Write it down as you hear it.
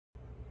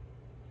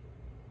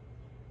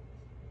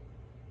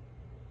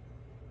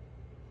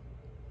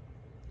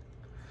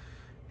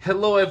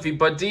Hello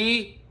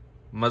everybody,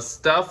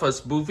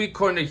 Mustafa's Movie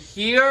Corner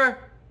here.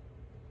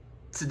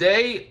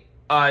 Today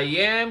I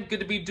am going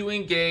to be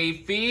doing a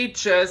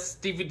VHS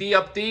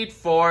DVD update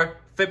for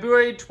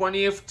February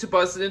 20th,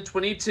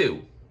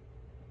 2022.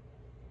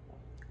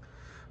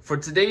 For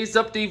today's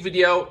update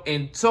video,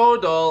 in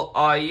total,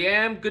 I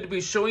am going to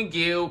be showing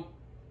you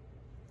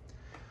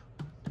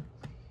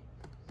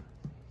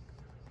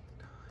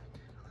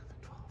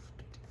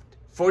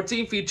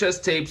 14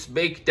 VHS tapes,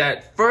 make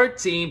that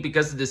 13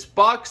 because of this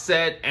box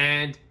set,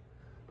 and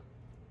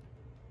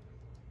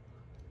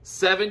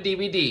 7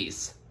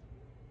 DVDs.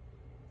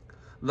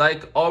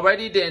 Like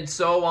already did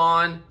so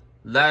on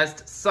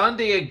last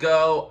Sunday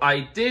ago,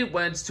 I did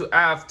went to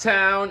Av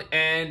Town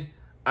and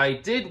I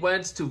did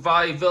went to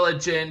Valley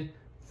Village in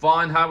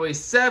Vaughan Highway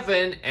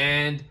 7,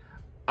 and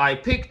I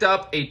picked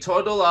up a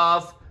total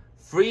of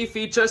 3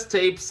 VHS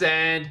tapes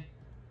and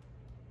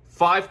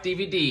 5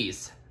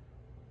 DVDs.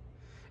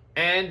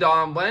 And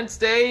on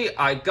Wednesday,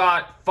 I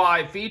got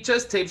 5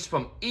 VHS tapes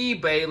from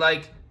eBay,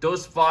 like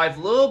those 5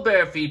 Little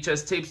Bear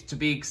VHS tapes to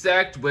be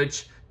exact,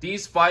 which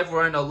these 5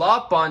 were in a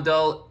lot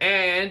bundle.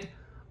 And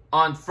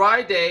on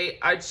Friday,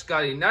 I just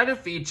got another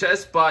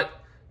VHS, but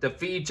the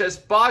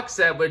VHS box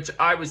set, which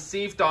I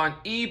received on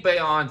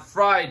eBay on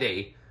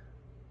Friday.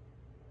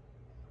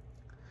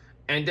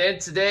 And then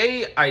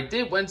today, I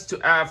did went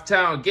to Av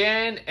Town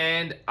again,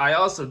 and I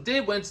also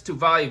did went to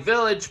Valley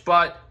Village,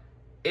 but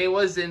it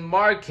was in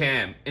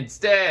Markham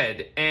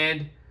instead.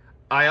 And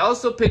I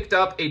also picked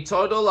up a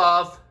total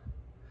of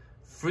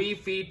 3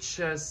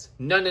 VHS,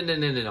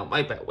 no,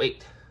 my bad,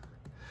 wait.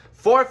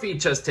 4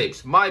 VHS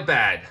tapes, my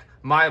bad,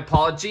 my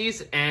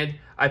apologies, and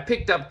I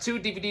picked up 2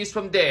 DVDs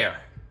from there.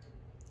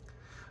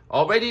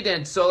 Alrighty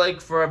then, so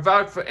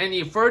without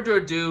any further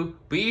ado,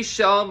 we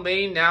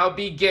may now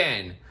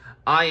begin.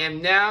 I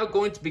am now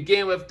going to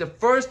begin with the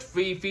first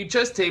 3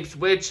 VHS tapes,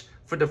 which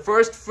for the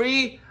first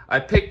 3, I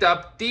picked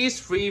up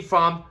these 3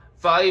 from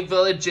Valley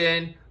Village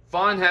in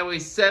Vaughan Highway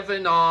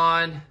 7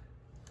 on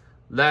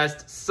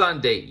last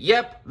Sunday.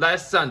 Yep,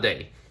 last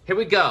Sunday. Here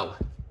we go.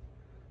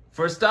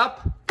 First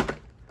up,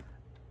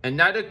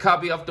 another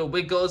copy of the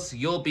Wiggles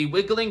You'll Be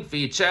Wiggling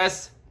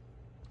VHS.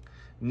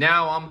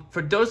 Now,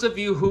 for those of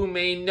you who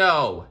may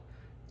know,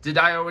 did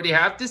I already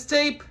have this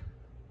tape?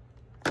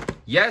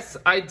 Yes,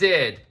 I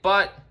did,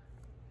 but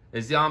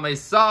as y'all may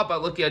saw by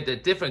looking at the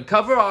different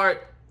cover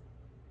art,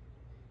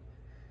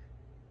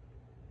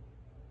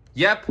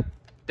 yep,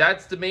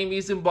 that's the main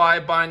reason why I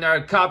bought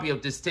another copy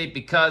of this tape,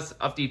 because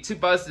of the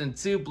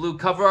 2002 blue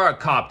cover art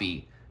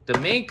copy. The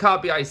main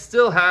copy I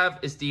still have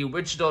is the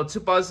original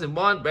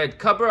 2001 red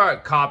cover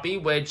art copy,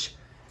 which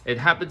it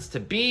happens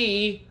to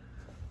be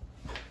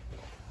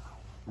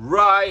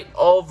right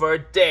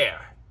over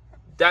there.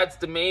 That's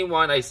the main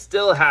one I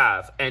still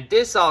have, and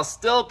this I'll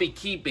still be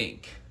keeping.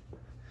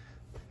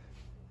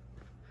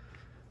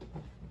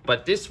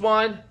 But this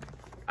one,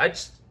 I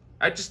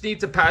just need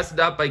to pass it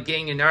up by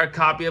getting another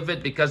copy of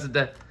it because of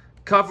the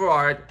cover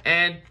art,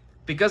 and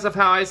because of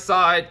how I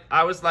saw it,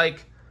 I was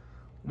like,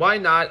 why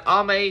not?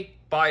 I may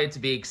buy it to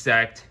be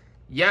exact.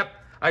 Yep,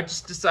 I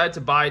just decided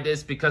to buy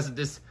this because of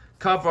this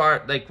cover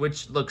art,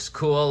 which looks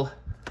cool.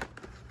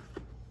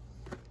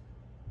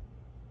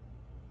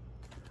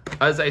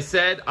 As I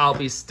said, I'll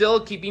be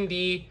still keeping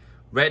the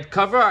red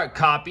cover art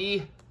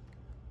copy.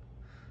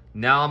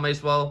 Now I might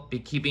as well be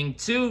keeping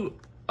 2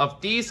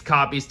 of these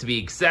copies to be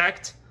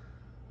exact.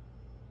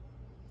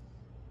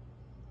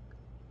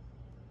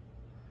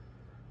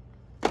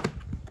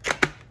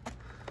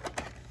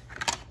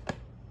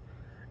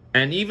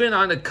 And even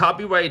on the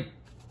copyright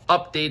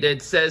update,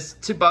 it says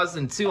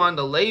 2002 on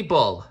the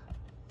label.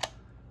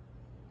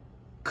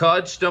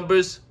 Cartridge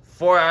numbers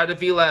 4 out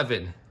of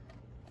 11.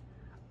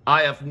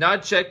 I have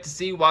not checked to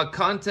see what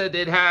content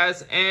it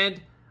has,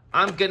 and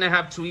I'm gonna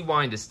have to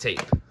rewind this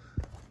tape.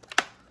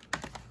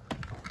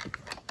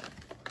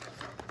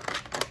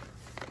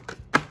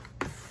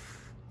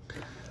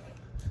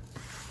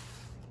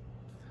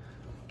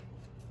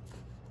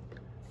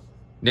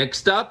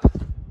 Next up,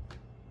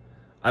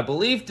 I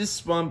believe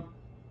this one,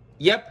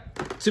 yep,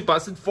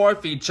 2004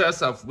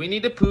 VHS of Winnie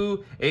the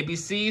Pooh,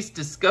 ABC's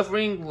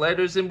Discovering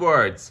Letters and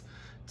Words.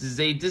 This is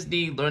a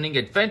Disney Learning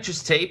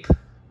Adventures tape.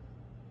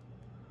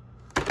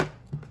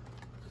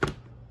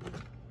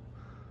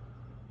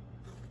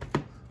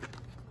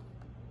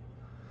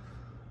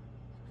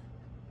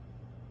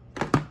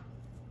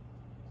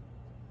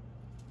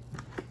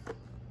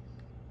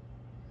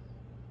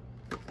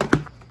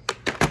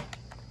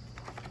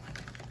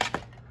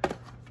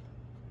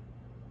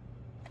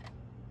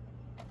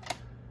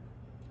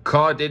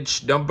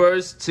 Cartridge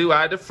numbers 2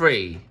 out of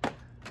 3.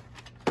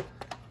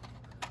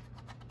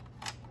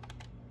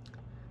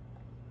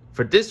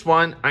 For this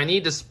one, I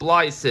need to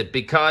splice it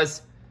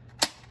because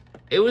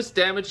it was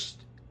damaged.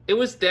 It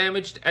was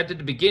damaged at the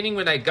beginning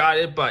when I got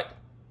it, but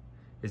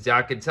as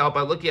y'all can tell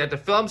by looking at the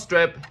film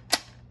strip,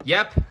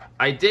 yep,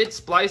 I did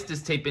splice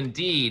this tape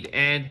indeed.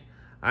 And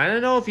I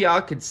don't know if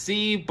y'all could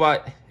see,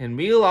 but in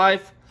real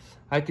life,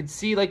 I could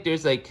see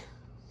there's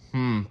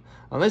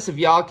unless if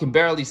y'all can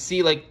barely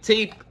see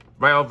tape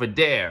right over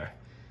there.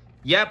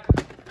 Yep,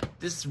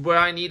 this is where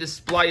I need to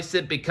splice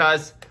it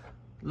because,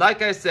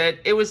 like I said,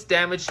 it was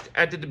damaged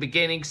at the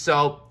beginning,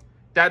 so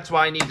that's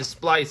why I need to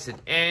splice it.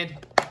 And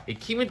it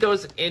came with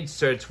those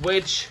inserts,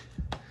 which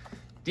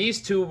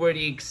these two were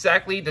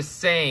exactly the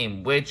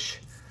same, which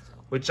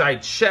I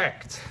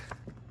checked.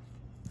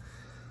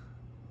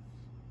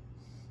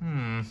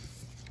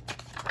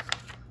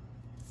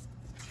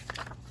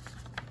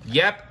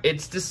 Yep,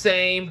 it's the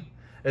same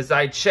as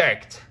I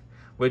checked,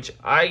 which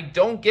I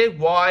don't get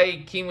why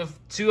it came with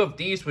two of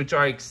these, which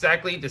are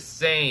exactly the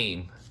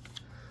same.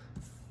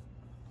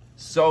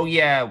 So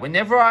yeah,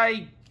 whenever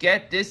I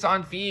get this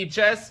on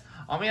VHS,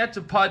 I'm gonna have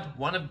to put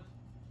one of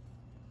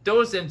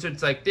those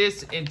inserts like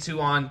this into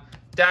on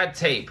that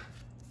tape,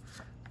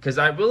 because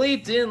I really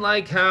didn't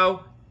like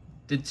how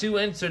the two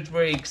inserts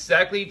were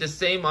exactly the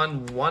same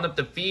on one of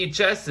the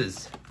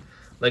VHSs.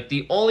 Like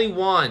the only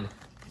one,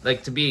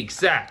 like to be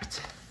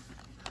exact.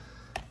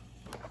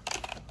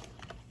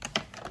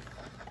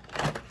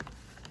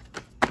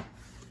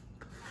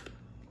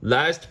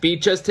 Last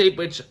VHS tape,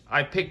 which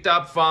I picked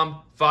up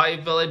from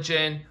Value Village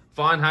in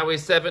Vaughan Highway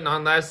 7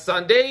 on last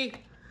Sunday.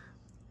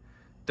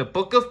 The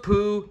Book of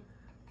Pooh,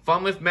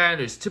 Fun with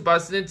Manners,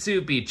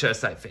 2002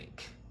 VHS, I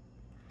think.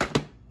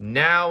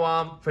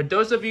 Now, for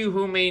those of you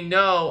who may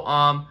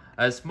know,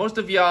 as most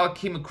of y'all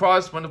came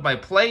across one of my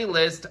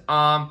playlists,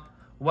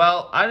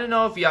 well, I don't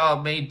know if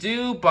y'all may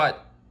do,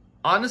 but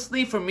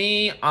honestly for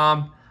me,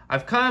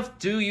 I've kind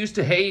of used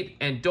to hate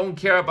and don't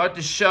care about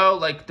the show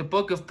like the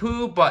Book of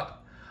Pooh, but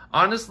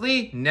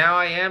honestly, now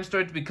I am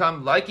starting to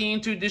become liking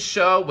into this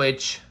show,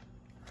 which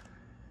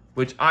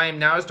I am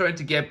now starting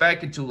to get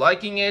back into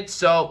liking it,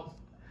 so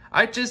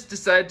I just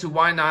decided to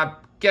why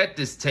not get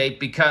this tape,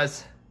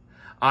 because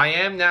I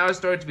am now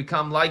starting to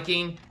become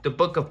liking the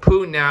Book of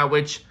Pooh now,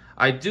 which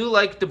I do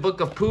like the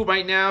Book of Pooh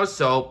right now,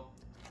 so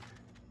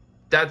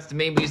that's the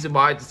main reason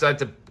why I decided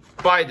to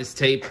buy this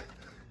tape.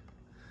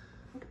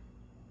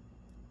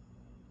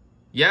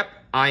 Yep,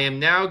 I am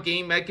now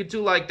getting back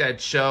into like that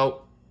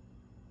show.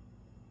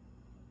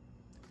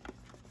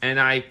 And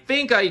I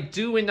think I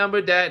do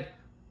remember that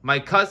my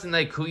cousin,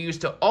 like, who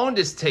used to own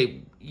this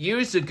tape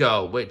years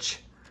ago, which,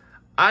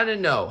 I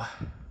don't know.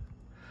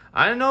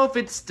 I don't know if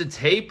it's the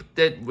tape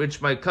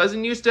which my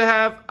cousin used to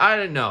have. I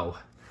don't know.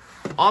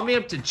 I'll be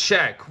able to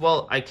check.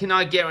 Well, I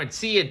cannot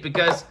guarantee it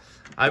because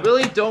I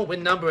really don't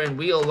remember in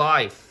real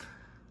life.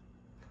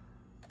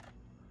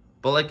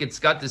 But, like, it's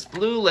got this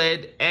blue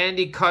lid and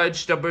the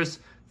cartridge numbers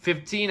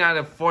 15 out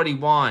of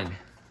 41.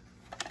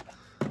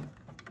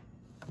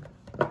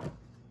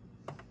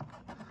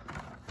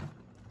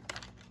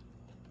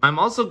 I'm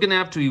also gonna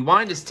have to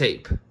rewind this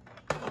tape.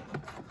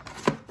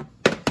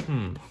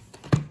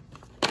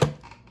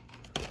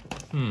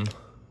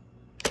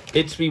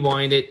 It's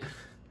rewinded.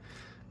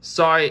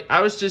 Sorry,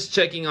 I was just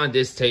checking on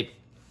this tape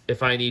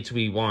if I need to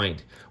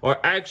rewind. Or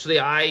actually,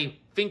 I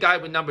think I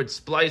remembered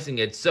splicing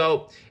it,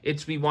 so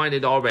it's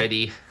rewinded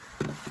already.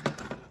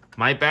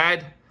 My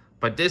bad,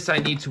 but this I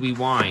need to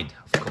rewind,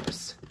 of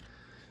course.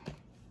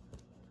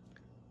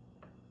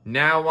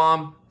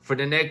 Now, for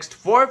the next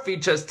 4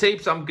 VHS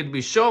tapes I'm going to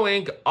be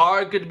showing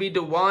are going to be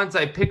the ones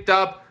I picked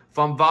up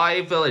from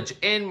Value Village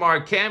in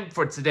Markham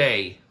for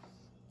today.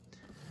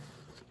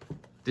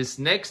 This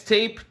next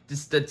tape, this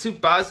is the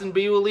 2000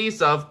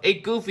 re-release of A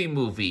Goofy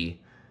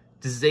Movie.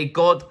 This is a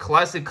Gold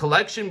Classic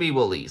Collection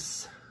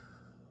re-release.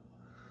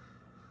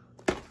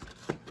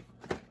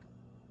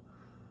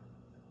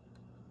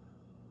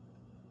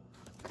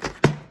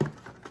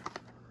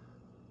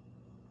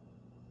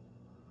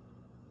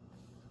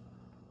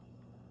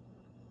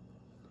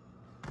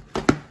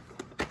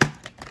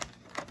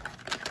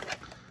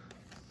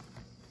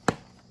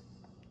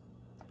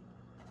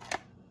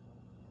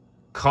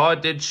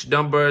 Cartridge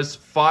numbers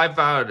 5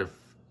 out of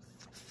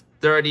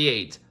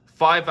 38.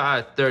 5 out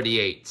of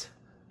 38.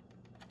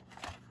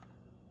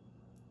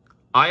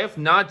 I have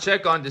not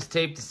checked on this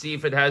tape to see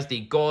if it has the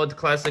Gold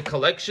Classic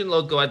Collection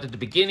logo at the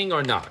beginning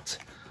or not.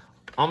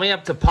 I'm going to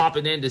have to pop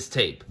it in this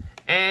tape.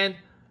 And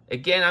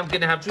again, I'm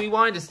going to have to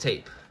rewind this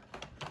tape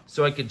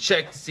so I can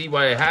check to see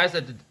what it has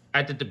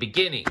at the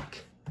beginning.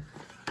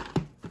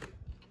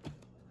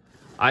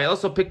 I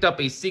also picked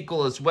up a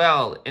sequel as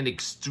well, an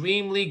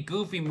extremely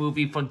goofy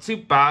movie from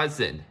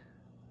 2000.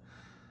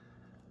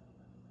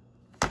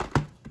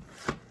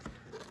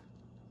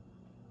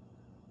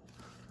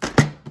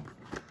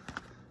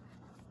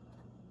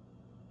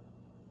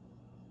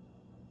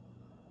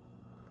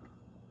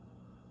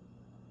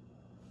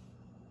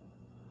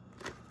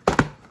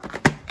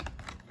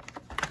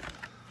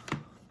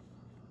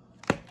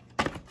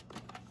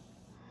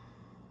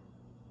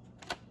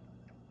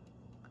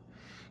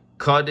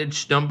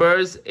 Cartridge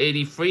numbers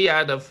 83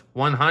 out of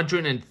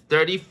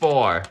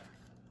 134.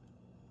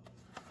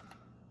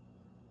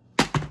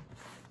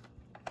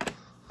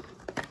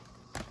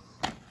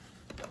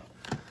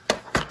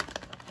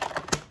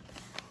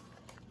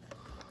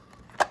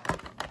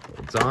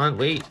 Hold on,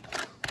 wait.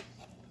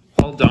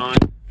 Hold on.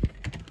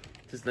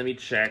 Just let me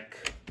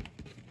check.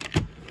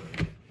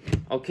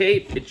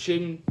 Okay, it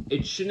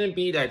shouldn't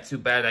be that too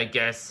bad, I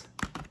guess.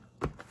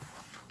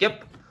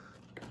 Yep.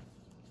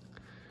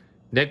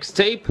 Next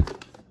tape.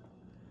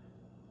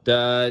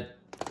 The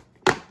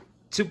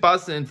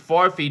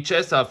 2004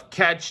 VHS of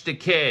Catch the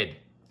Kid.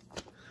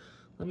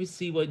 Let me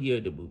see what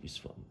year the movie's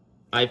from.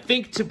 I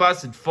think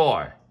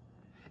 2004.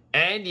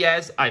 And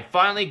yes, I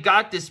finally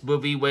got this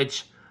movie,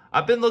 which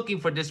I've been looking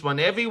for this one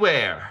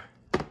everywhere.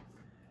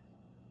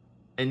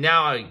 And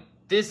now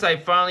I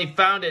finally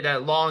found it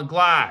at long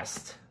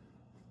last.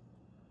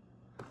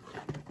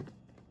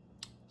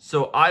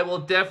 So I will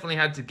definitely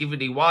have to give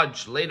it a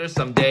watch later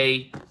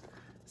someday,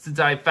 since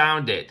I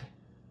found it.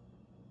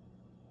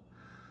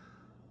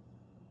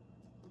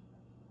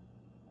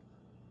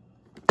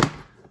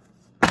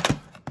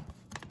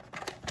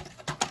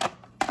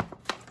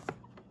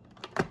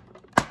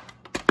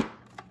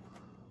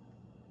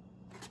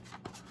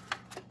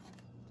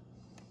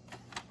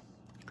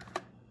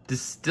 This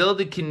is still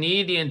the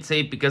Canadian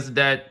tape because of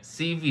that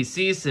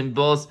CVC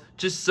symbols,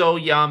 just so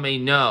y'all may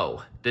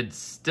know. That's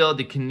still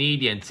the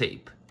Canadian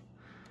tape.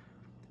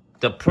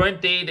 The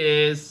print date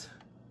is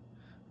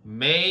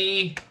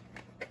May...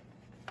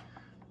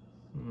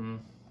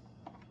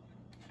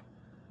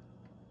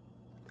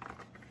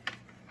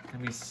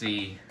 Let me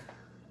see.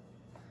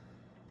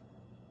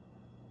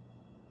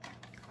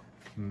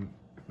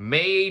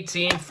 May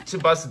 18th,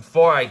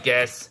 2004, I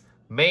guess.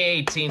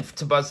 May 18th,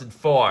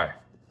 2004.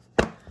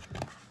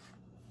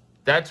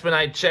 That's when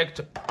I checked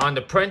on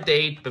the print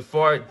date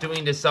before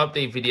doing this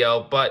update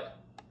video, but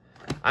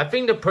I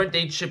think the print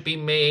date should be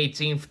May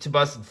 18th,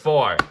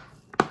 2004.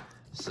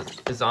 So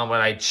this is on what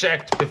I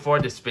checked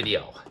before this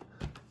video.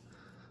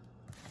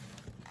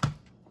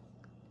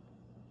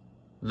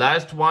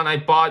 Last one I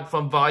bought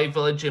from Value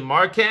Village in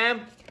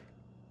Markham.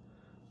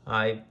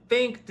 I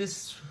think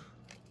this...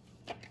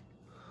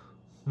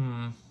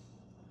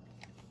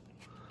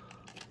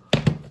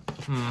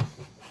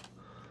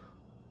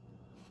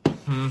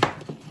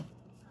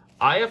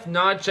 I have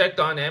not checked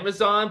on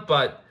Amazon,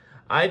 but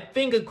I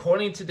think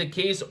according to the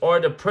case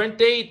or the print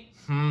date,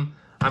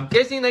 I'm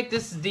guessing like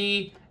this is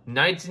the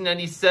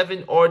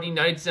 1997 or the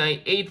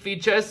 1998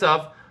 VHS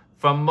of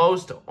From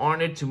Most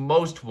Honored to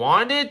Most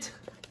Wanted.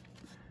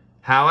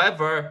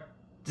 However,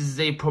 this is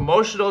a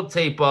promotional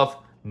tape of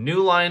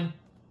New Line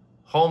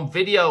Home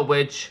Video,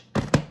 which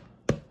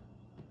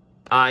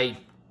I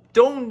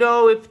don't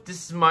know if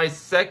this is my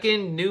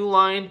second New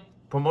Line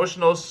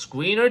promotional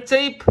screener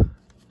tape.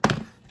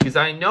 Because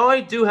I know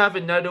I do have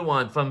another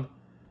one from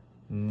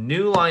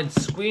New Line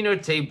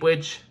screener tape,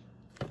 which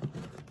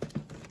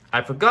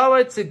I forgot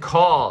what it's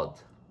called.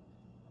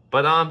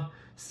 But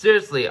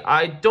seriously,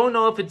 I don't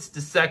know if it's the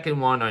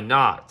second one or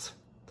not.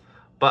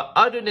 But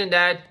other than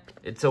that,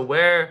 it's a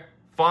rare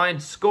fine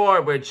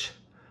score, which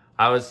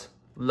I was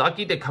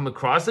lucky to come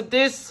across of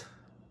this.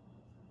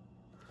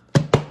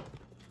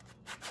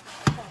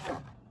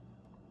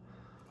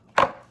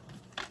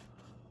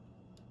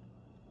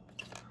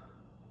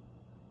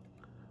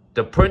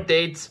 The print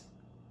date's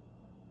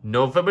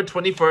November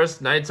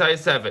 21st,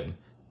 1997.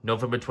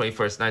 November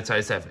 21st,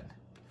 1997.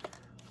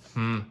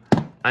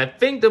 I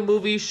think the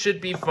movie should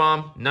be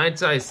from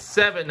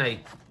 1997, I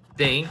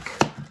think.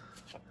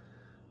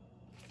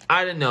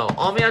 I don't know.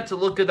 I'll have to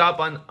look it up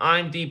on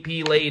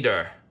IMDb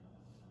later.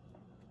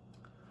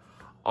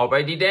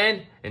 Alrighty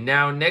then. And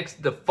now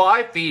next, the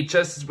 5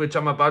 VHSs which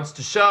I'm about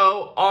to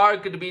show are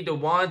going to be the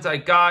ones I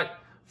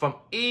got from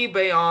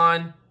eBay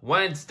on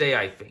Wednesday,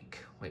 I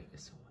think. Wait,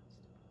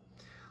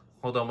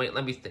 hold on, wait,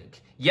 let me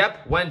think.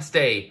 Yep,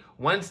 Wednesday.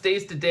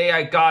 Wednesday's the day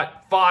I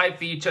got 5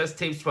 VHS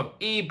tapes from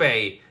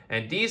eBay.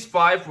 And these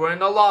 5 were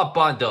in a lot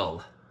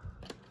bundle.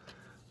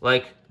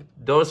 Like,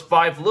 those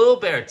 5 Little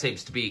Bear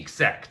tapes to be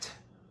exact.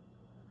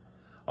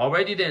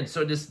 Alrighty then,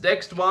 so this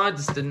next one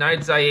is the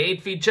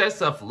 1998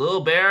 VHS of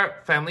Little Bear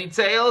Family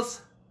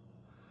Tales.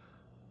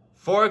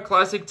 4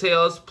 classic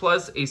tales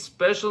plus a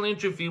special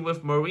interview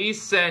with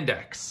Maurice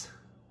Sendak.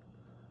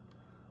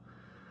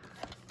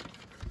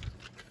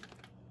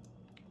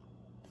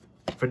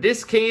 For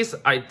this case,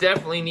 I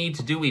definitely need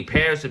to do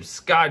repairs with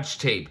Scotch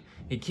tape.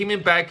 It came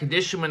in bad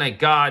condition when I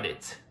got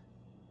it.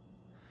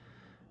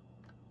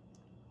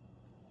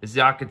 As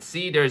y'all can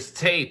see, there's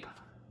tape.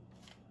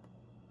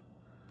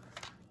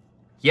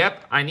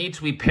 Yep, I need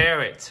to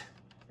repair it.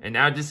 And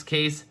now this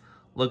case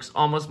looks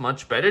almost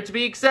much better to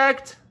be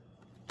exact.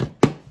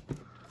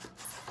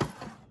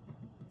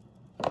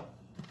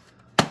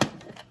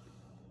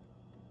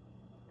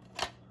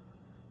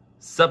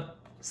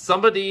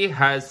 Somebody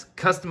has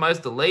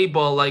customized the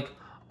label like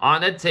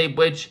on a tape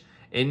which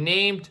it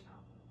named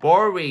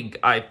Boring,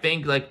 I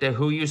think, like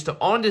who used to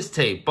own this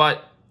tape.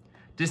 But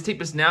this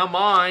tape is now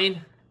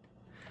mine.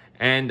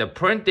 And the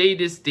print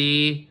date is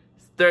the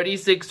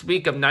 36th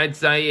week of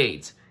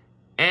 1998.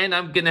 And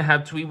I'm gonna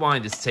have to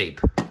rewind this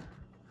tape.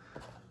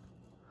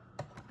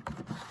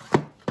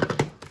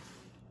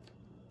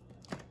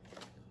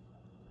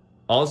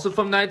 Also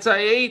from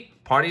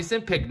 1998, Parties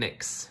and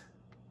Picnics.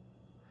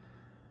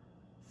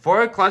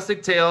 4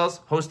 classic tales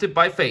hosted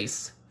by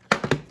Face.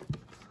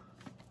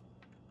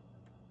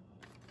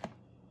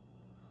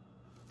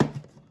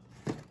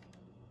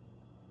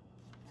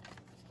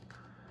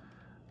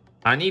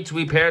 I need to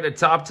repair the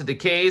top to the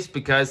case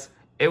because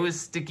it was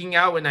sticking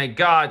out when I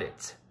got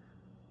it.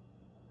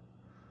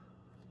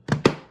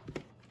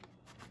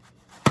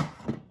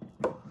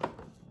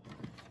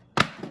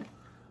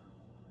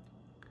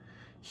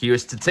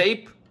 Here's the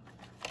tape.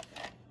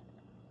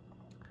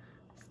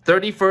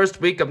 31st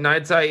week of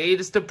 1998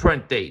 is the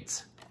print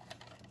date.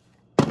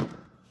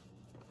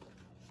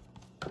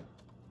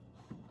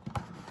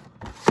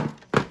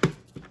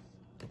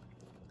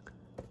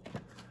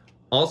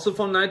 Also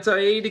from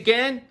 1998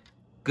 again,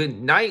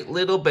 Good Night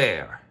Little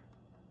Bear.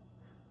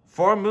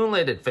 4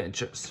 Moonlight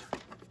Adventures.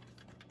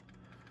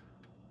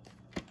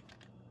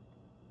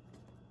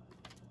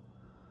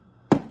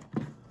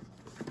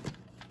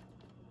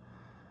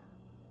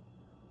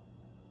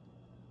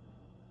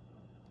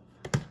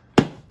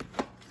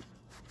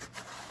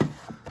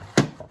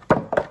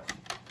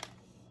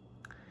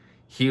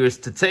 Here's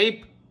the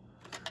tape.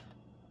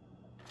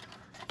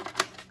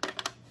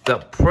 The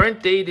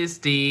print date is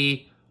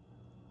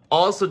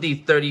also the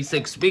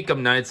 36th week of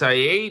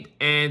 1998,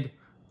 and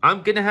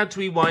I'm gonna have to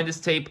rewind this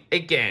tape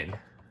again.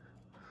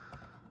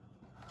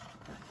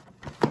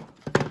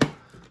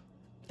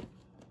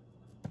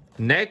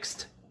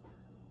 Next,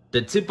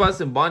 the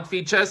 2001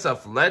 VHS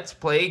of Let's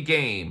Play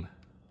Game.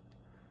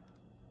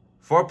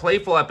 4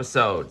 playful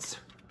episodes.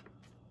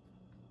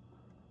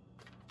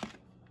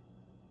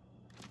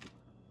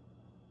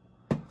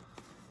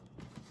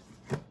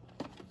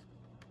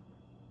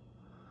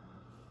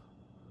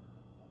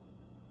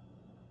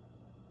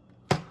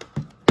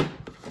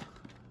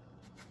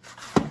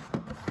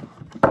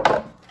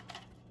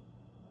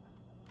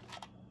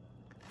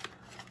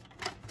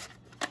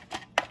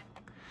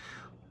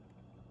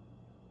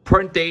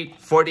 Print date,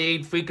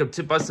 48th week of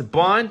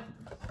 2001.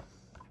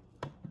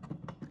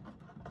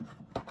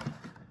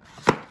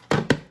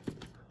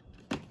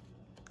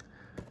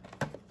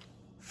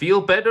 Feel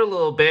Better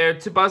Little Bear,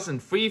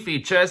 2003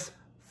 VHS,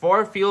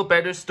 4 Feel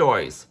Better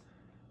stories.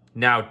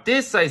 Now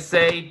this, I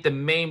say, the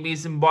main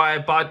reason why I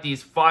bought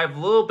these 5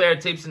 Little Bear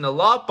tapes in the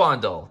lot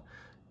bundle.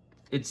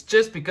 It's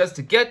just because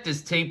to get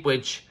this tape,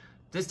 which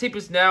this tape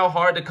is now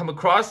hard to come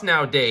across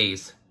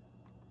nowadays.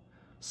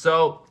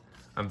 So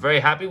I'm very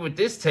happy with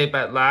this tape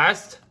at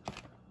last.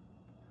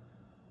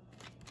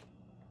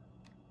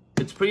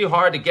 It's pretty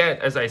hard to get,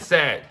 as I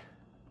said.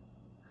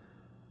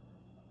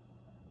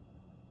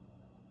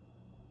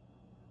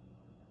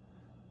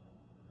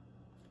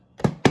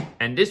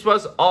 And this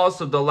was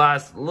also the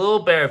last Little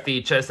Bear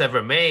VHS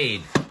ever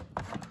made.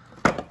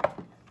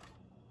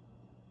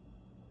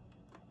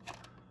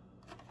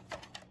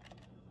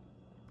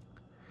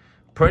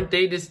 Print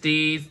date is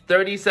the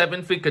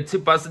 37th week of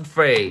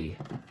 2003.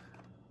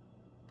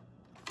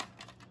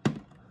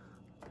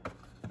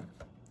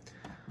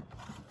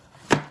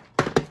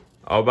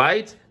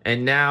 Alright,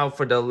 and now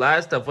for the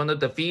last of one of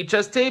the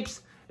VHS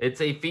tapes.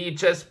 It's a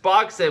VHS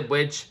box set,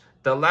 which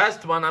the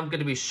last one I'm going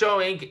to be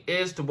showing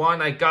is the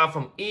one I got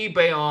from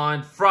eBay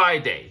on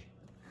Friday.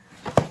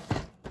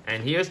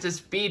 And here's this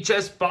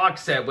VHS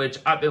box set, which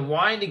I've been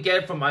wanting to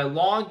get for my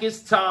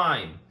longest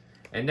time.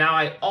 And now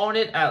I own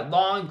it at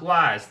long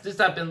last.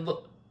 This I've been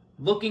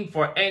looking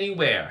for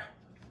anywhere.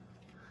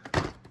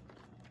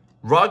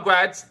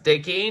 Rugrats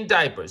Dickie in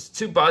Diapers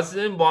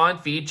 2001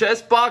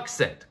 VHS box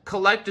set,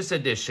 collector's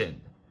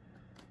edition.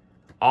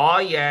 Oh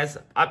yes,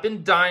 I've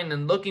been dying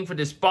and looking for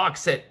this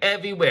box set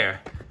everywhere.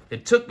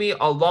 It took me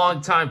a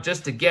long time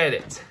just to get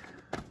it.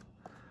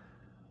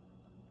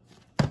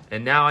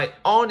 And now I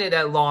own it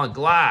at long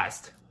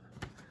last.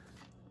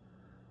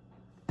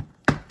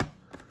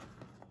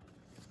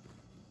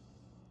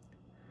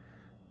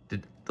 The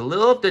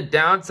little of the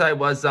downside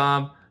was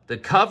the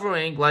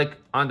covering, like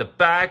on the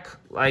back,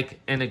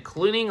 and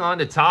including on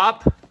the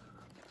top.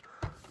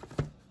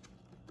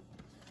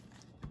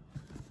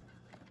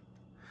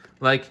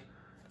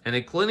 And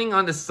including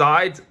on the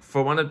sides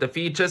for one of the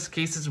VHS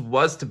cases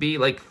was to be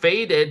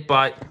faded,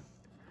 but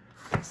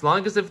as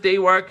long as if they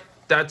work,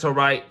 that's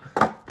alright.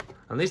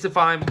 At least if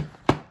I'm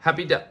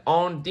happy to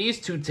own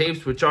these 2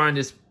 tapes, which are in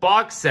this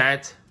box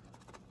set.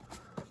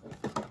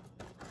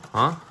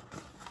 Here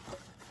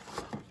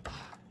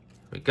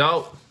we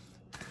go.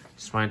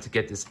 Just trying to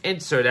get this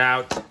insert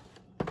out.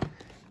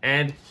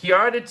 And here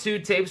are the 2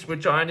 tapes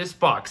which are in this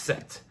box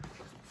set.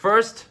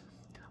 First,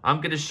 I'm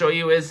going to show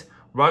you is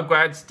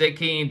Rugrats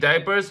Dickie in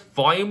Diapers,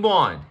 Volume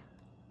 1.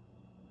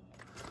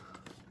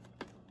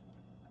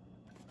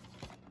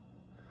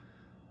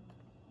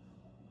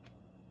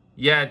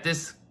 Yeah,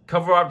 this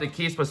cover of the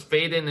case was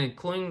faded,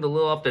 including the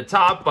little up the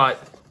top,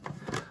 but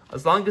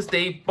as long as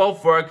they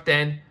both work,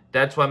 then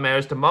that's what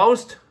matters the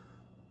most.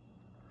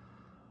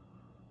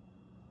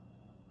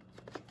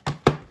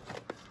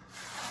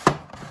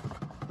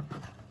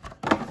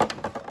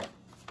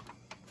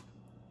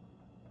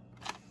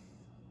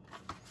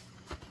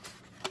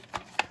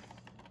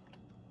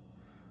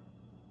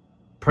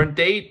 Print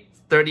date,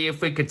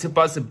 30th week of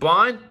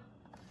 2001.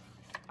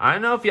 I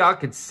don't know if y'all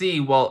could see,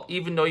 well,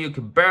 even though you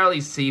can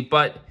barely see,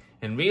 but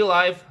in real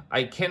life,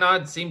 I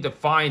cannot seem to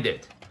find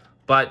it.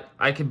 But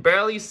I can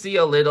barely see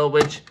a little,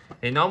 which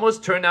it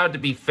almost turned out to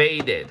be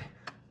faded.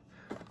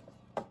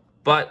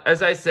 But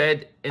as I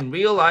said, in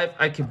real life,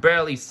 I can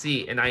barely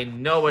see, and I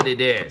know what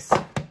it is.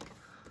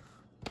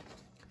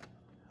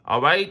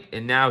 Alright,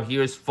 and now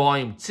here's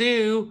Volume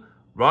 2,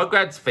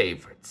 Rugrats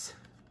Favorites.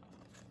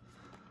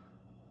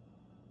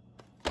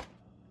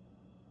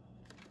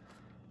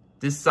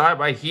 This side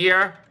right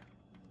here,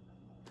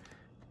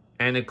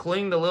 and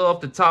including the little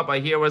up the top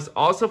right here, was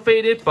also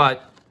faded,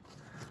 but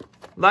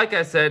like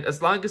I said,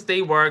 as long as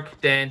they work,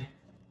 then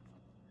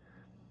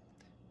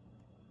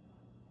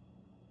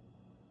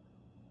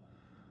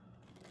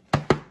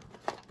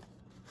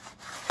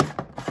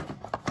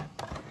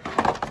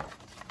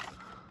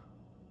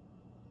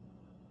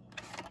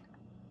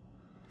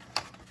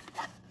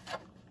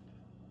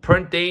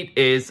print date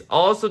is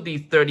also the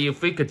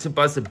 30th week of Two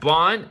Busted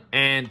Bond,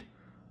 and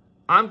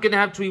I'm gonna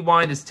have to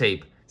rewind this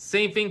tape.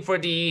 Same thing for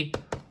the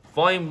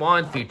Volume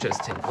 1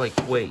 VHS tape. Like,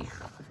 wait.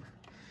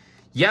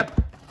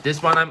 Yep,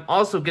 this one I'm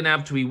also gonna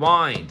have to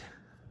rewind.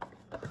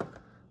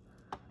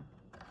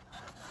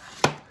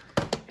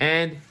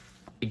 And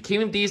it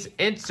came with these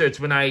inserts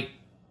when I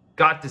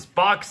got this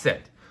box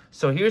set.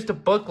 So here's the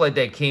booklet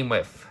that came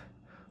with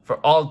for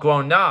All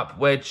Grown Up,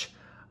 which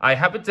I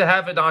happen to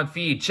have it on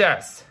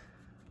VHS.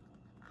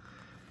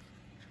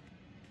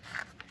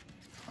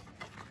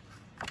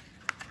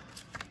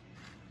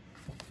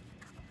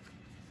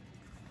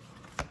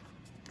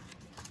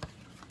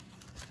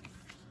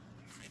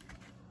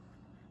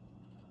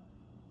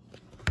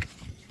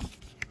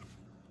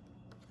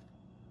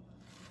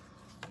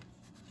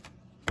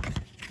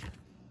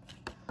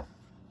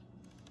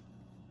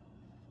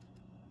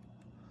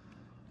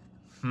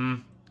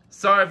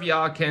 Sorry if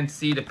y'all can't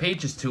see the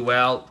pages too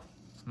well.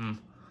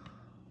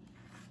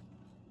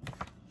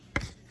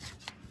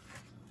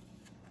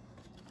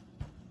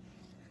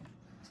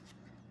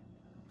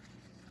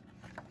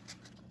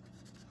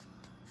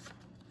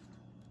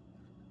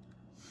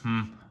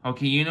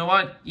 Okay, you know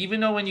what? Even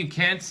though when you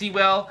can't see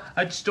well,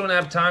 I just don't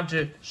have time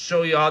to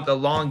show y'all the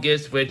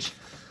longest, which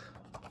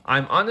I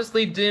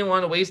honestly didn't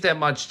want to waste that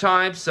much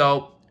time,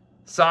 so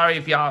sorry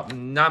if y'all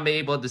not be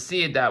able to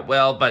see it that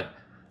well, but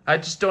I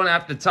just don't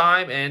have the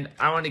time, and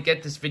I want to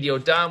get this video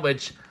done,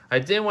 which I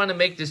didn't want to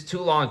make this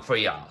too long for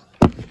y'all.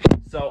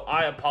 So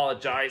I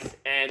apologize,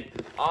 and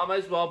I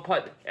might as well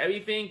put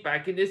everything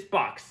back in this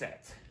box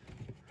set.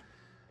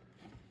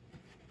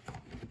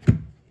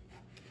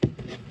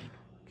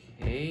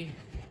 Okay.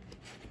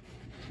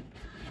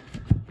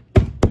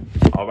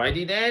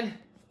 Alrighty then.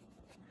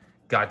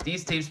 Got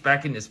these tapes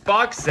back in this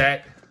box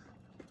set.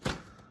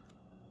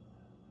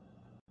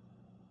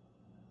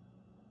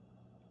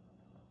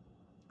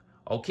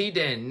 Okay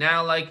then,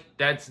 now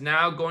that's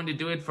now going to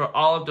do it for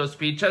all of those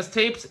VHS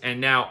tapes,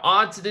 and now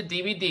on to the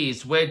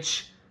DVDs,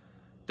 which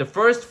the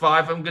first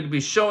 5 I'm going to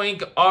be showing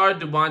are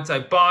the ones I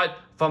bought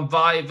from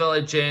Value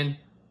Village in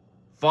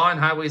Vaughn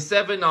Highway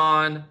 7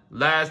 on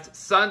last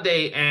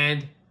Sunday,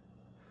 and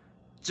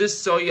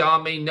just so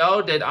y'all may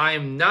know that I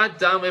am not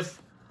done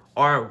with,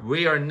 or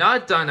we are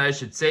not done I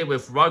should say,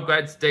 with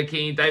Rugrats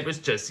Dedicating Diapers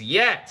just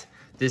yet.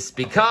 This is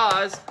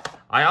because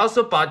I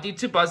also bought the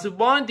Two Busted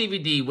Bond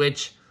DVD,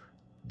 which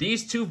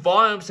these 2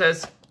 volumes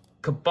has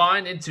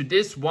combined into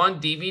this one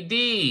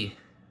DVD.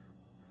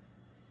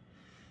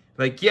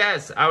 Like,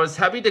 yes, I was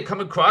happy to come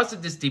across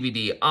with this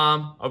DVD.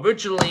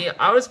 Originally,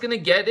 I was gonna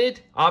get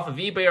it off of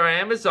eBay or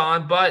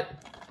Amazon,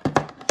 but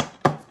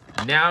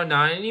now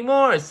not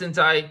anymore, since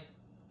I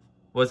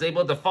was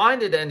able to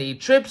find it in a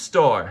thrift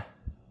store.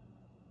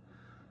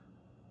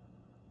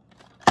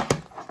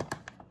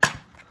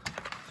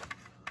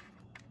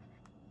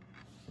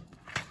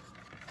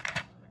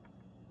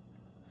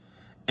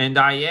 And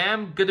I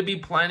am going to be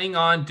planning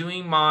on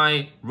doing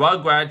my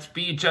Rugrats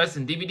VHS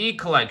and DVD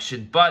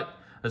collection. But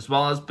as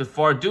well as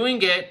before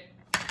doing it,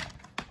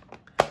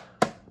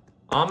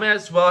 I may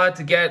as well have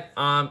to get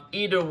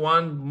either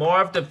one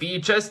more of the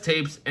VHS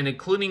tapes and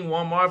including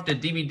one more of the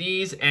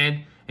DVDs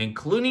and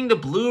including the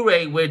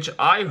Blu-ray, which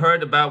I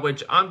heard about,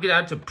 which I'm going to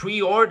have to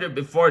pre-order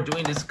before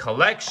doing this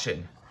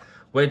collection.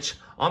 Which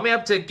I may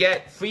have to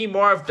get 3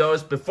 more of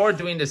those before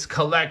doing this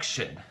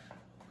collection.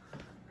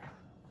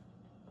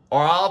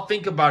 Or I'll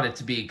think about it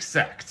to be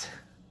exact.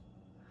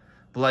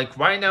 But like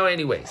right now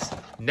anyways.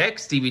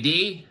 Next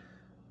DVD.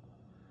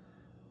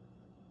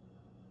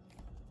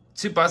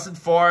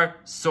 2004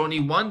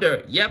 Sony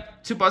Wonder.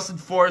 Yep,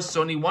 2004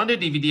 Sony Wonder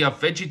DVD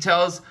of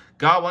VeggieTales,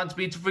 God Wants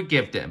Me to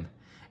Forgive Them.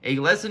 A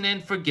Lesson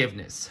in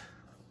Forgiveness.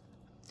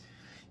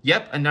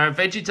 Yep, another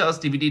VeggieTales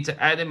DVD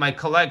to add in my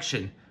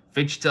collection.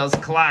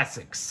 VeggieTales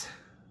Classics.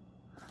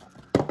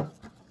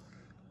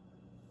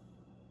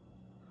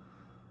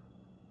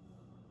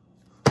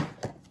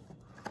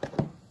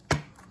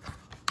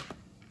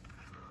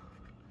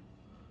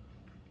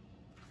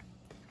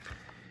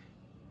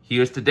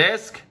 Here's the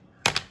disc.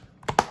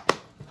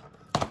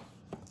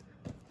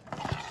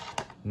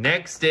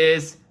 Next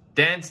is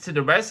Dance to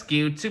the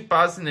Rescue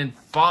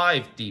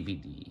 2005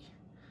 DVD.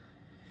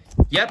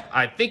 Yep,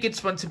 I think it's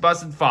from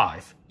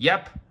 2005.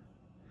 Yep.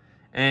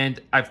 And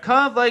I've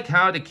kind of like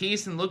how the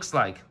casing looks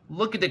like.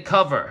 Look at the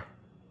cover.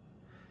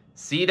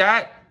 See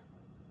that?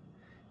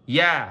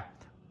 Yeah.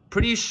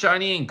 pretty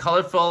shiny and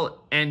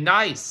colorful and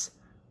nice.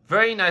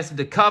 Very nice with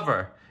the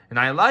cover. And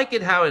I like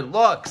it how it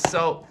looks,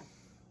 so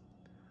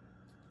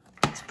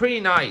it's pretty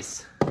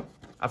nice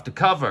of the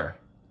cover.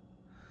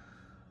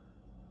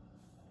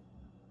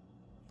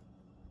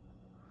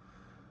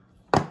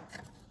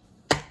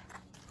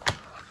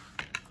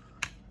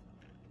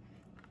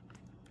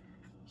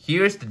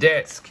 Here's the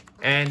disc,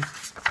 and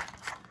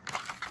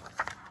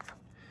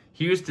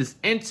here's this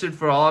insert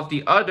for all of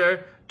the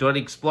other Dora the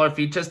Explorer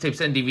VHS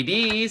tapes and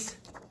DVDs,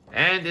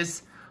 and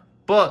this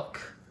book.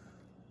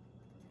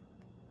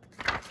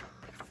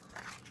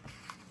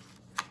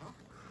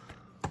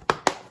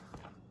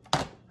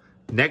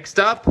 Next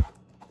up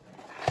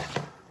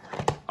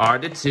are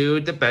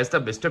the Best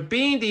of Mr.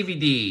 Bean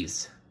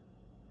DVDs,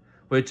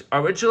 which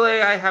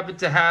originally I happened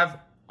to have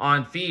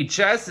on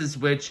VHSs,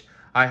 which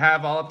I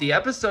have all of the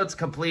episodes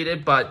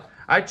completed, but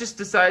I just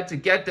decided to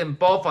get them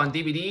both on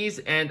DVDs,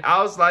 and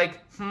I was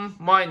like,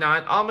 why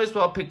not? I might as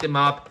well pick them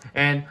up,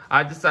 and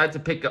I decided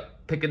to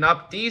picking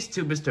up these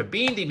two Mr.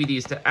 Bean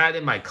DVDs to add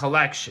in my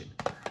collection.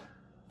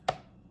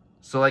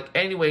 So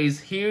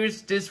anyways,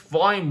 here's this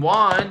volume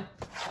 1.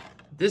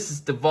 This is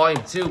the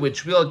volume 2,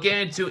 which we'll get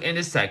into in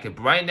a second.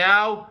 But right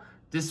now,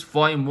 this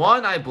volume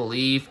 1, I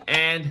believe,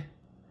 and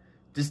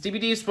this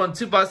DVD is from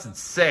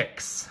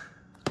 2006.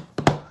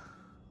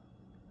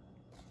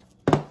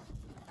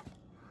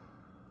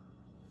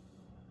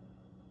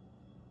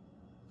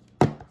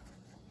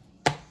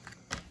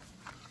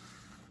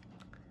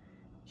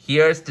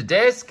 Here's the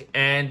disc,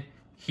 and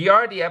here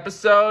are the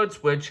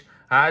episodes, which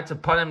I had to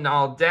put them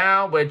all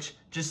down, which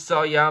just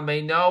so y'all may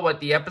know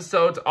what the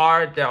episodes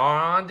are that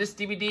are on this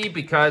DVD,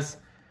 because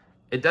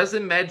it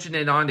doesn't mention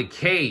it on the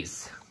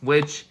case,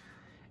 which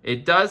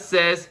it does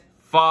says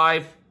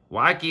 5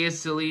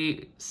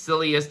 wackiest,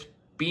 silliest,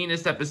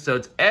 beanest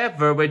episodes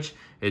ever, which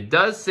it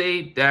does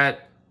say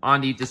that on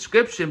the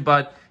description,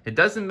 but it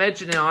doesn't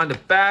mention it on the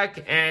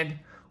back. And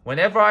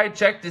whenever I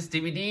check this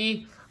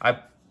DVD, I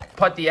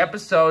put the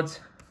episodes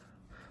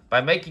by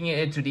making it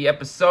into the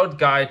episode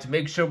guide to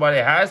make sure what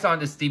it has on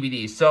this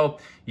DVD. So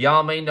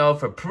y'all may know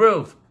for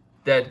proof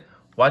that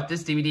what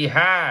this DVD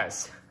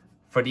has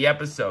for the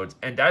episodes.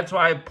 And that's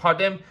why I put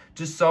them,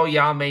 just so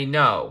y'all may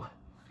know.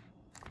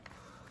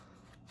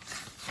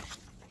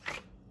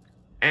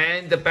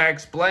 And the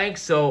back's blank,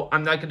 so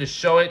I'm not going to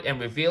show it and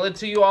reveal it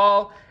to you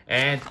all.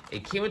 And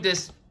it came with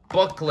this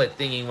booklet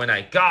thingy when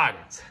I got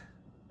it.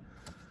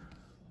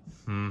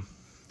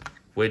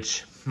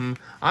 Which I'm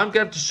going to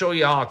have to show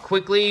y'all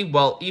quickly.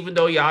 Well, even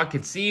though y'all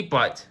can see,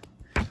 but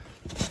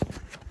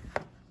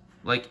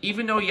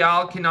even though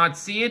y'all cannot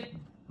see it,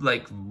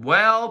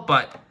 well,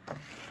 but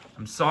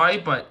I'm sorry,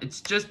 but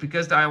it's just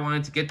because I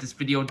wanted to get this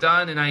video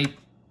done and I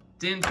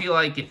didn't feel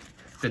like it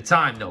the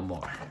time no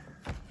more.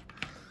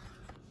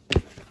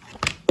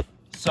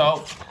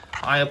 So,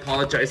 I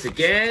apologize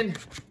again.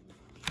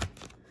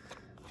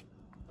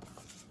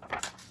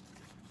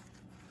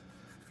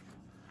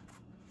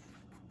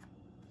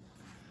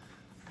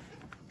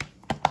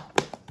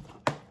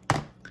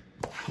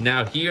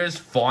 Now here's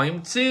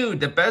volume 2,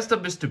 The Best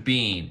of Mr.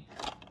 Bean.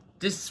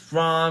 This is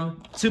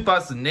from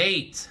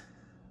 2008.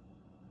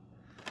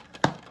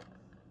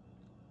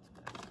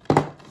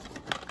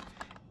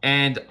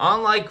 And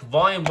unlike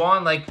volume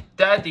 1, like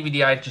that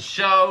DVD I just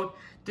showed,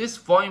 this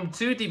volume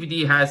 2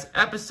 DVD has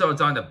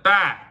episodes on the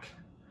back,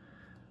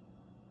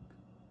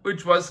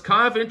 which was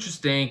kind of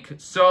interesting.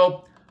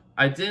 So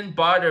I didn't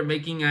bother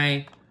making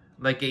a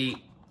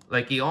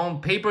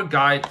own paper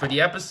guide for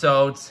the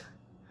episodes,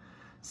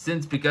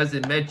 because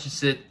it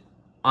mentions it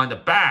on the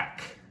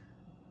back.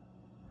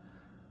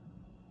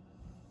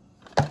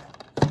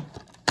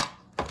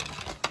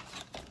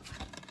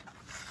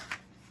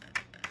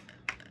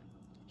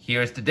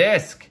 Here's the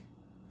disc.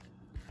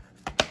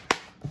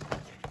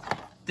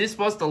 This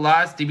was the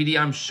last DVD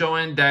I'm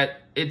showing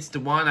that it's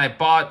the one I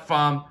bought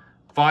from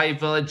Value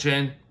Village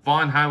and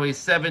Vaughn Highway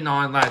 7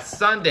 on last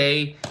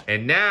Sunday.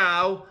 And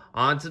now,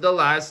 on to the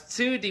last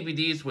 2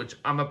 DVDs, which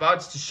I'm about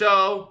to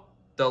show.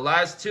 The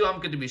last 2 I'm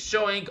going to be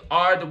showing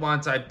are the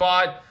ones I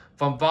bought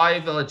from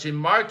Value Village in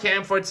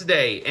Markham for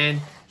today.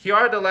 And here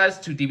are the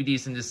last 2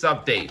 DVDs in this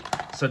update.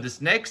 So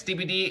this next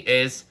DVD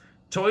is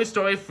Toy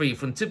Story 3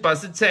 from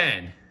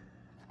 2010.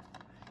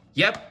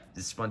 Yep,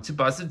 this is from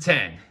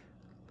 2010.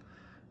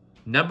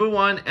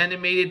 #1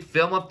 animated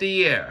film of the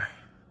year.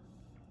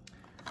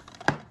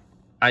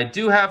 I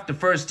do have the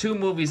first 2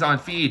 movies on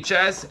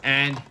VHS,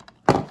 and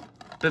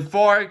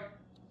before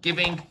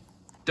giving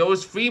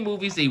those 3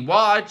 movies a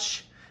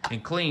watch,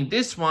 including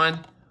this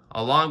one,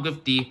 along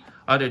with the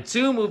other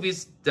 2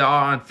 movies that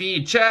are on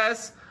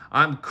VHS,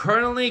 I'm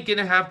currently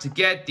gonna have to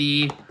get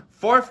the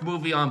 4th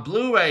movie on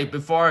Blu-ray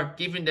before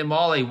giving them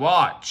all a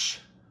watch.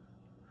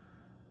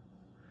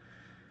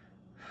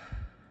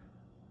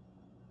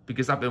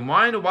 Because I've been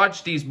wanting to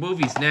watch these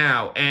movies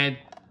now, and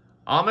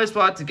I almost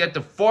want to get the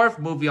 4th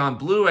movie on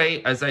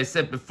Blu-ray, as I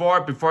said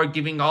before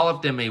giving all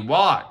of them a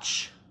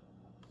watch.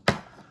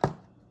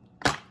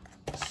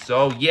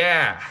 So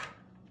yeah.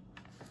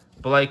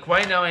 But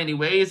right now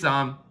anyways,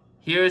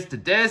 here's the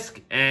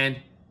disc,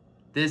 and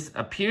this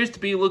appears to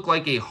be look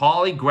like a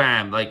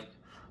hologram.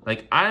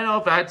 Like I don't know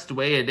if that's the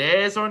way it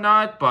is or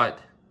not, but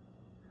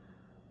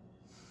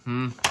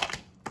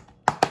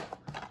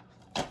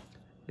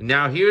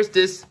Now here's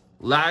this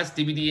last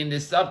DVD in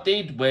this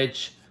update,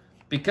 which,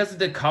 because of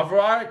the cover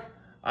art,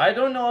 I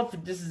don't know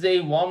if this is a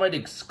Walmart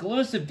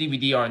exclusive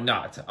DVD or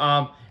not.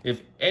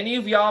 If any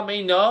of y'all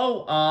may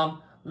know,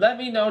 let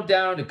me know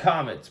down in the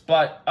comments.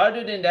 But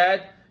other than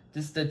that,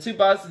 this is the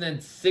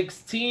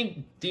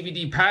 2016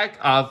 DVD pack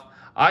of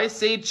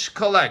Ice Age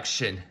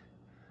Collection.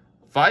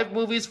 5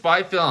 movies,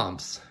 5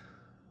 films.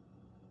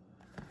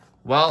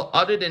 Well,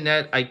 other than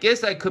that, I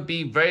guess I could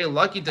be very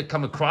lucky to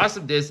come across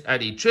this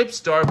at a thrift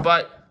store,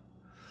 but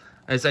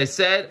as I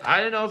said,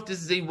 I don't know if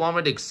this is a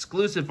Walmart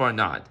exclusive or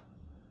not.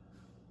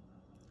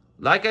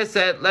 Like I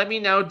said, let me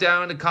know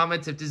down in the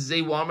comments if this is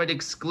a Walmart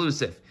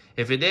exclusive.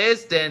 If it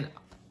is, then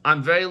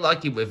I'm very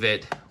lucky with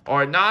it.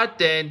 Or not,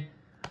 then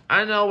I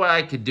don't know what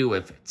I could do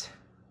with it.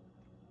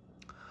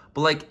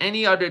 But like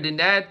any other than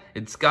that,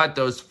 it's got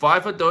those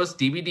 5 of those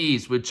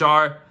DVDs, which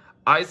are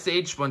Ice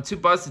Age from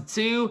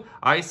 2002,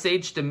 Ice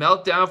Age The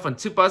Meltdown from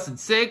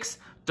 2006,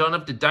 Dawn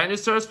of the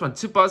Dinosaurs from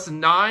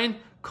 2009,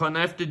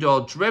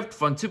 Continental Drift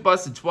from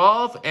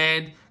 2012,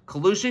 and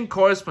Collision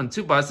Course from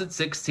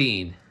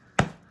 2016.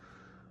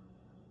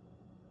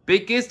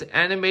 Biggest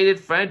animated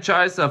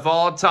franchise of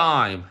all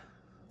time.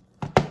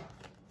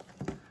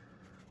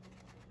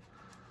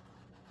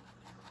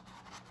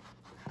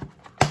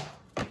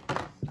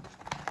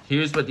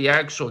 Here's what the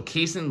actual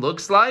casing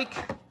looks like.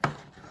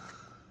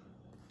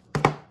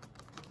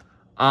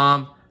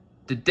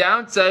 The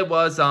downside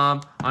was,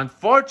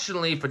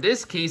 unfortunately for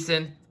this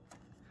casing,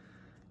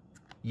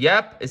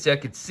 yep, as you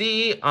can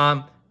see,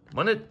 for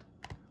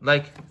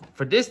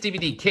this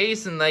DVD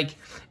casing,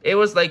 it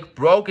was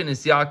broken,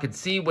 as y'all could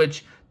see,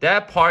 which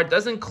that part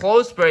doesn't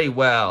close very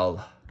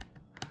well.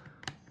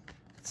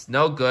 It's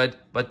no good,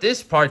 but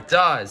this part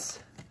does.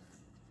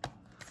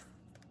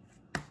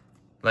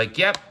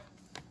 Yep.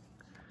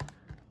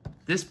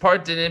 This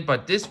part didn't,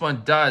 but this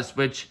one does,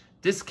 which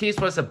this case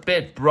was a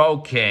bit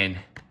broken.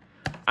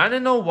 I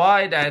don't know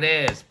why that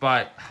is,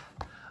 but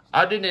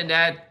other than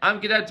that, I'm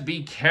gonna have to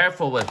be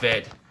careful with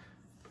it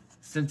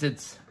since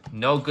it's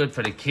no good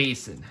for the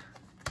casing.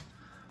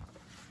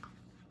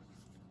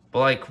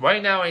 But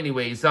right now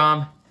anyways,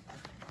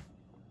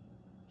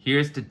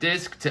 here's the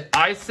disc to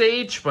Ice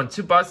Age from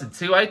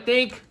 2002, I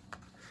think.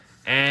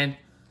 And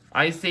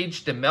Ice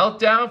Age The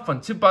Meltdown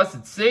from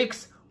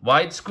 2006,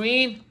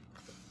 widescreen.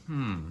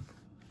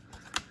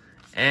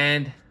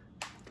 And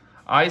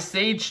Ice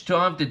Age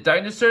Dawn of the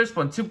Dinosaurs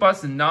from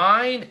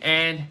 2009,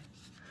 and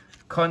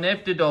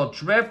Continental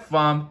Drift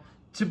from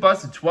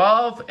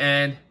 2012,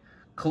 and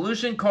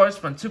Collision Course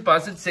from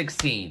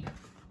 2016.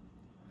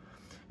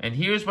 And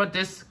here's what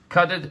this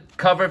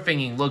cover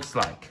thingy looks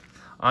like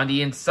on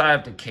the inside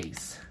of the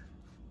case.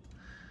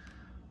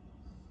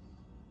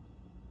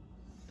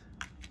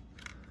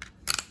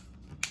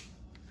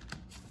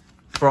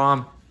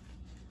 From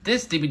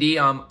this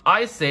DVD,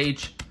 Ice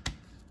Age,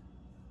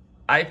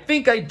 I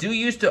think I do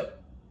used to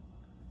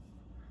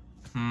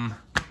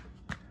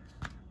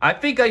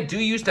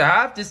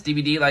have this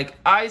DVD,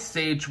 Ice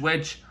Age,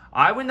 which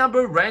I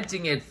remember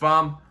renting it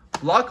from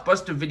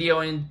Blockbuster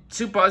Video in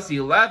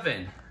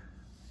 2011.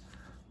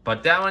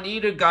 But that one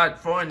either got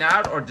thrown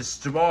out or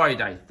destroyed,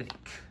 I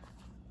think.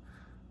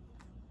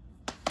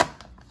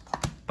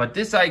 But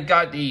this I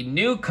got the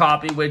new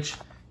copy, which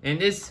in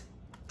this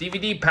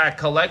DVD pack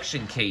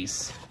collection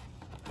case.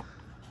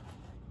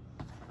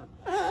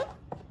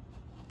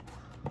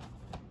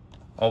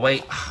 Oh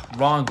wait,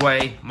 wrong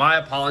way. My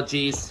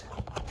apologies.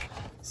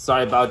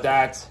 Sorry about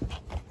that.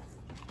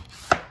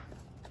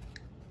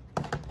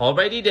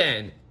 Alrighty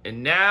then.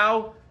 And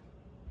now,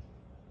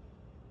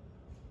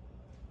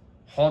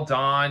 hold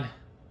on.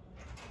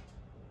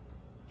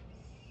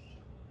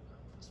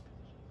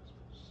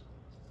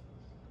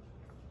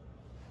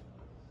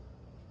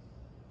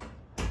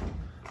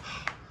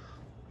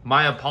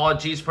 My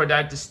apologies for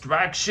that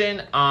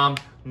distraction.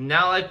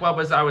 Now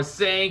I was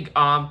saying,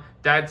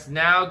 that's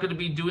now going to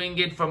be doing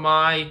it for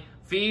my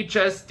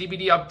VHS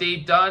DVD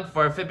update done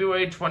for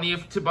February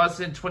 20th,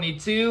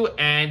 2022.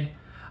 And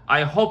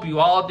I hope you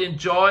all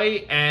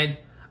enjoy. And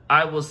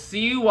I will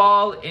see you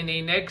all in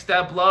the next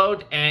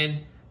upload.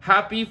 And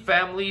happy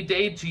Family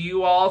Day to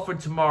you all for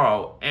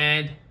tomorrow.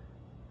 And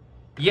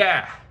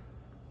yeah.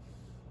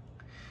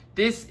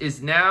 This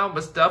is now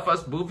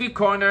Mustafa's Movie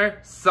Corner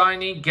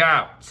signing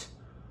out.